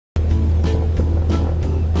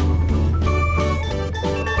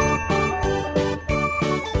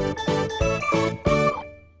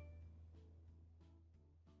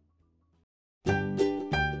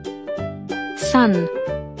Sun.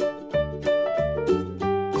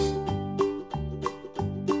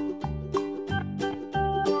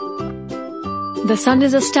 The Sun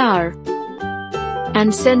is a star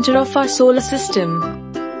and center of our solar system.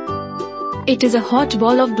 It is a hot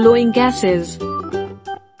ball of glowing gases,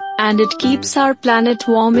 and it keeps our planet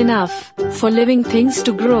warm enough for living things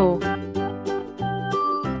to grow.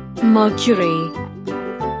 Mercury.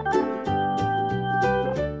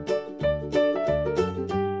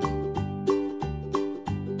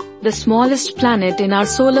 The smallest planet in our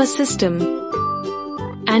solar system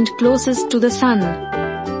and closest to the Sun.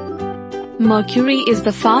 Mercury is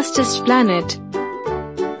the fastest planet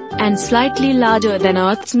and slightly larger than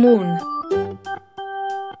Earth's moon.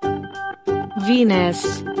 Venus.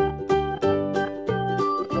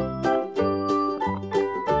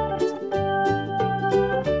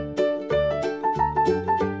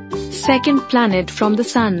 Second planet from the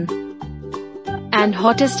Sun and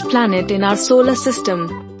hottest planet in our solar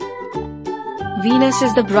system. Venus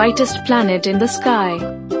is the brightest planet in the sky.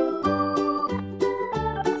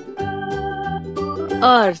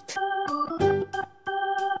 Earth.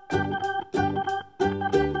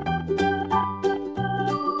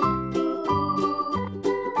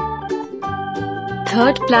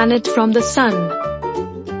 Third planet from the Sun,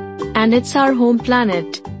 and it's our home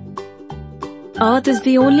planet. Earth is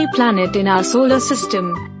the only planet in our solar system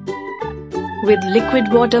with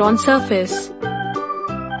liquid water on surface.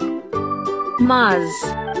 Mars.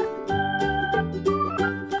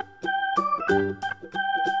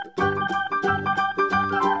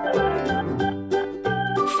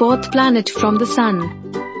 Fourth planet from the Sun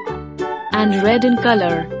and red in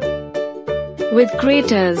color, with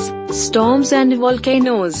craters, storms and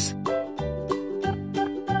volcanoes.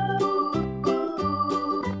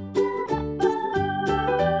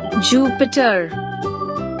 Jupiter.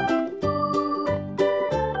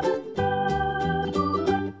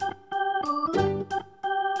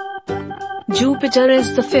 Jupiter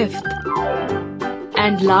is the fifth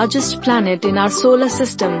and largest planet in our solar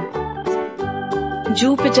system.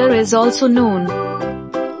 Jupiter is also known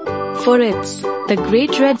for its the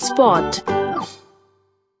Great Red Spot.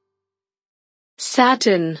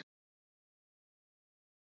 Saturn.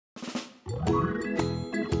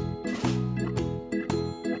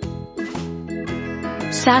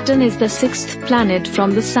 Saturn is the sixth planet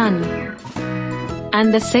from the Sun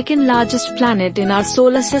and the second largest planet in our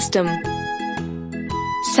solar system.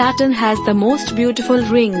 Saturn has the most beautiful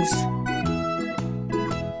rings.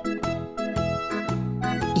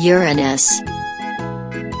 Uranus.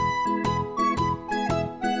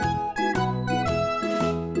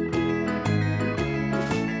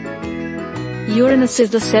 Uranus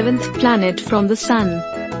is the seventh planet from the Sun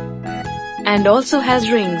and also has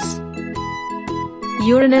rings.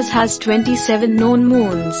 Uranus has 27 known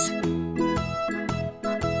moons.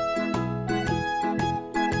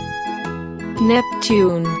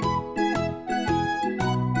 Neptune.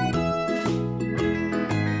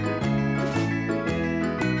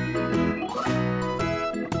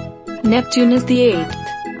 Neptune is the eighth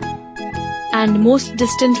and most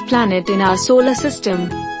distant planet in our solar system.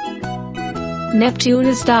 Neptune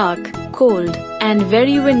is dark, cold, and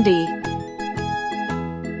very windy.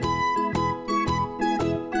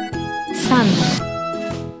 Sun.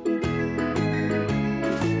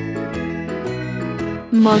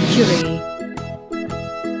 Mercury.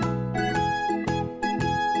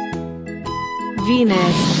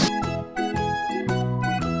 Venus.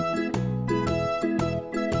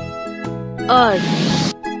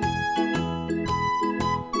 Earth.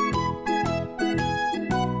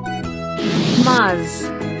 Mars.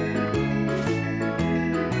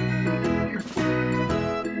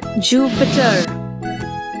 Jupiter.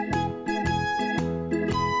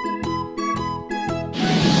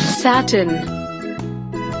 Saturn.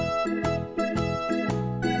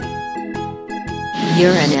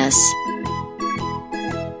 Uranus.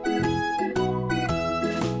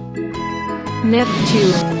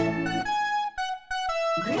 Neptune.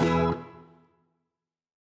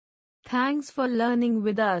 Thanks for learning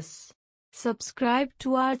with us. Subscribe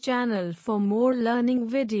to our channel for more learning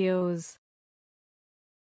videos.